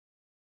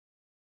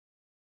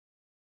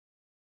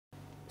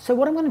So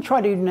what I'm going to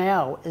try to do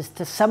now is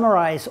to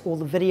summarize all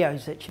the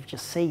videos that you've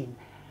just seen.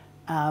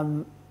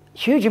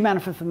 Huge amount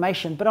of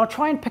information, but I'll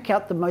try and pick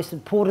out the most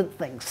important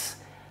things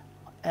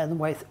on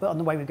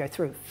the way we go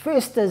through.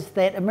 First is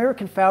that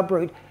American foul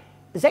brood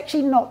is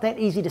actually not that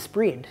easy to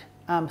spread.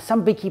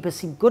 Some beekeepers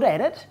seem good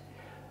at it,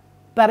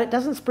 but it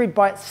doesn't spread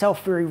by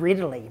itself very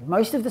readily.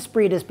 Most of the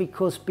spread is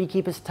because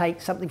beekeepers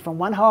take something from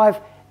one hive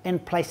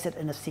and place it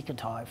in a second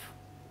hive.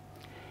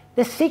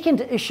 The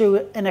second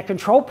issue in a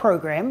control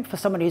program for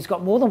somebody who's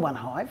got more than one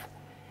hive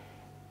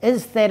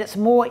is that it's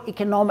more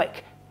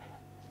economic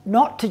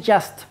not to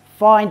just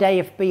find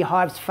AFB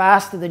hives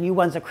faster than new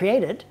ones are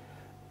created,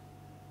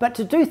 but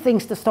to do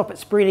things to stop it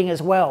spreading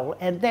as well,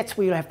 and that's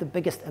where you'll have the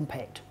biggest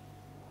impact.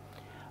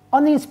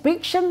 On the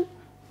inspection,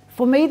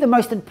 for me the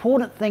most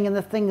important thing and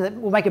the thing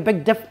that will make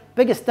a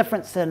biggest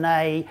difference in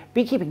a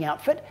beekeeping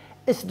outfit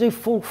is to do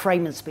full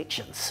frame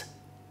inspections.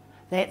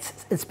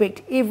 That's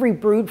inspect every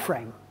brood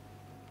frame.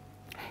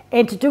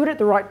 And to do it at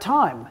the right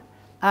time.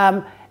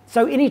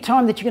 So any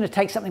time that you're going to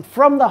take something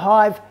from the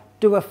hive,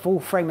 do a full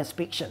frame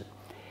inspection.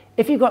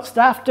 If you've got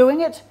staff doing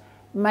it,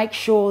 make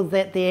sure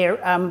that they're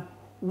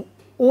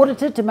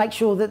audited to make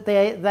sure that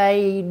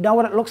they know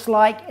what it looks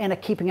like and are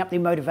keeping up their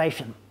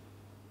motivation.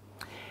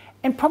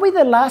 And probably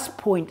the last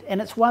point, and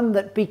it's one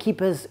that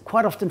beekeepers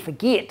quite often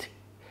forget,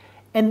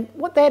 and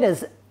what that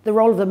is, the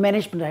role of the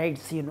management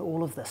agency in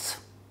all of this.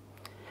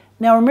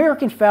 Now,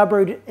 American foul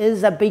brood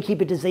is a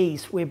beekeeper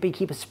disease where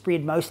beekeepers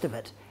spread most of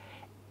it.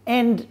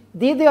 And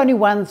they're the only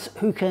ones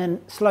who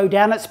can slow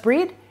down its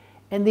spread,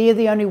 and they're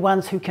the only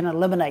ones who can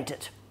eliminate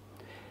it.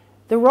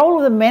 The role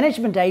of the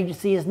management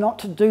agency is not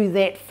to do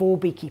that for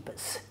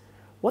beekeepers.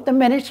 What the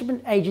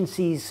management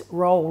agency's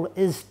role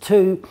is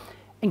to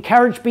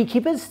encourage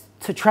beekeepers,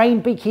 to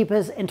train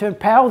beekeepers, and to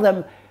empower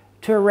them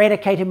to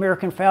eradicate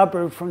American foul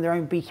brood from their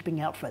own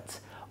beekeeping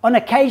outfits. On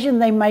occasion,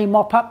 they may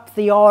mop up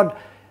the odd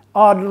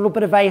little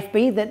bit of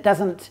AFB that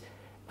doesn't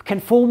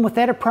conform with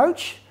that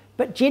approach,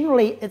 but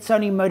generally it's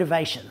only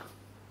motivation.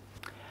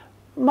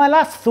 My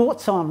last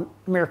thoughts on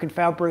American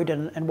foul brood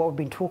and what we've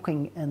been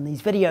talking in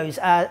these videos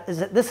is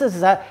that this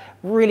is a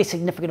really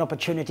significant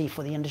opportunity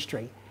for the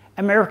industry.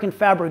 American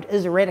foul brood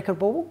is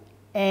eradicable,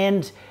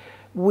 and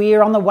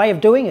we're on the way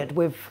of doing it.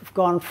 We've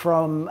gone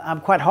from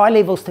quite high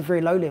levels to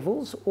very low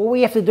levels. All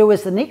we have to do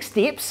is the next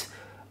steps,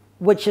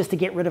 which is to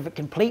get rid of it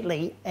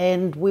completely,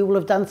 and we will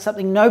have done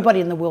something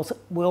nobody in the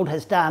world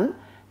has done,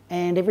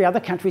 and every other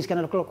country is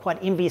going to look quite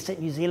envious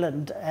at New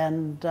Zealand,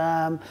 and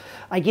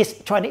I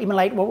guess trying to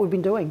emulate what we've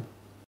been doing.